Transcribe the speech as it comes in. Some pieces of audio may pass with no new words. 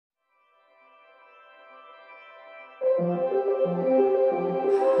Blue,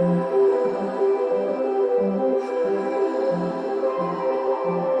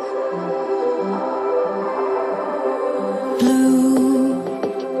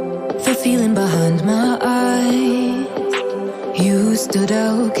 the feeling behind my eyes. You stood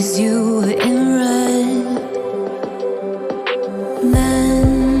out 'cause you were in red.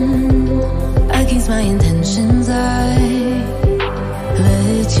 Then, against my intentions, I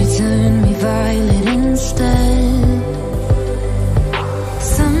let you turn me violet instead.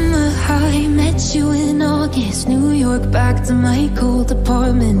 Summer high, met you in August. New York, back to my cold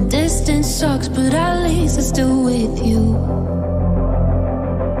apartment. Distance sucks, but at least I'm still with you.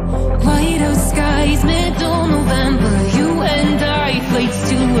 White out skies, middle November. You and I, flights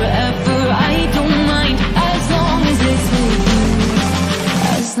to wherever. I don't mind, as long as it's with you.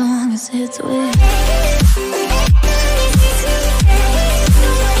 As long as it's with you.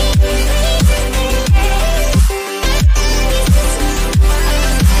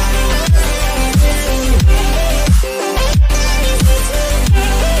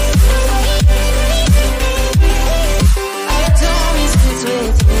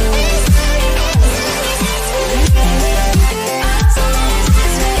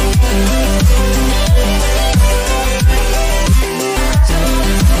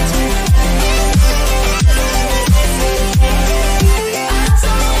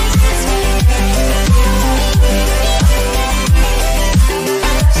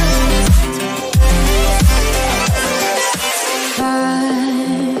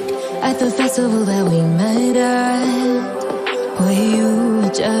 The festival that we met at, where you were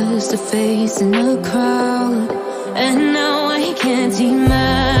just a face in a crowd. And now I can't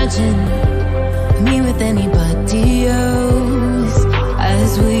imagine me with anybody else.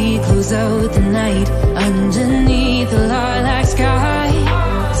 As we close out the night underneath the lilac sky.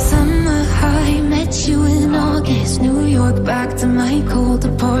 Summer high, met you in August. New York, back to my cold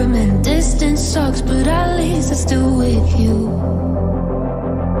apartment. Distance sucks, but at least I'm still with you.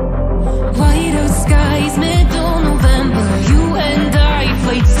 White out skies, middle November. You and I,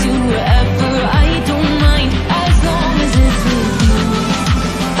 flights to wherever. I don't mind, as long as it's with you.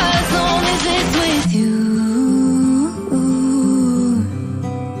 As long as it's with you.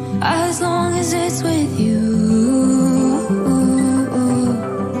 As long as it's with you.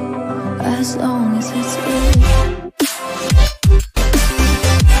 As long as it's with you.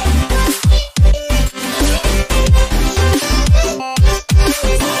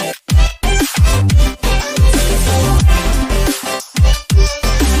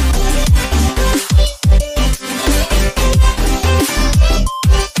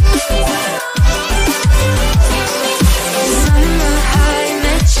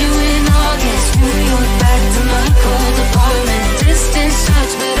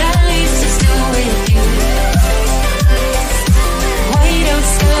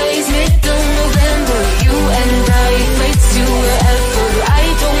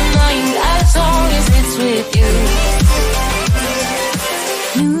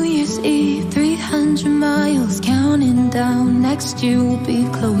 Next year will be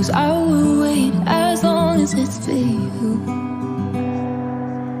close. I will wait as long as it's for you.